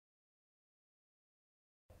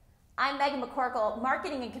I'm Megan McCorkle,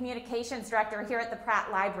 Marketing and Communications Director here at the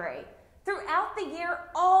Pratt Library. Throughout the year,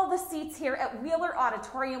 all the seats here at Wheeler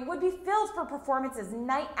Auditorium would be filled for performances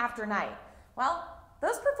night after night. Well,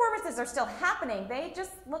 those performances are still happening, they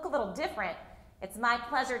just look a little different. It's my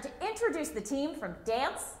pleasure to introduce the team from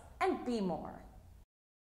Dance and Bmore.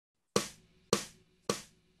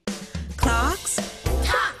 Clocks,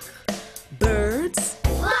 Talk, birds,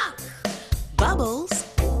 flock, bubbles,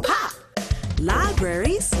 pop.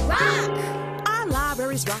 Libraries, rock. our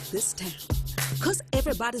libraries rock this town. 'Cause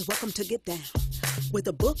everybody's welcome to get down. With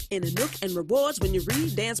a book in a nook and rewards when you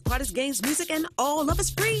read. Dance parties, games, music, and all of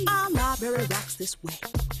it's free. Our library rocks this way.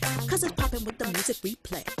 'Cause it's popping with the music we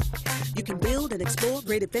play. You can build and explore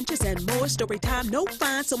great adventures and more. Story time, no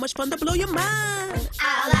fine, so much fun to blow your mind.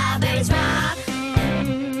 Our libraries rock.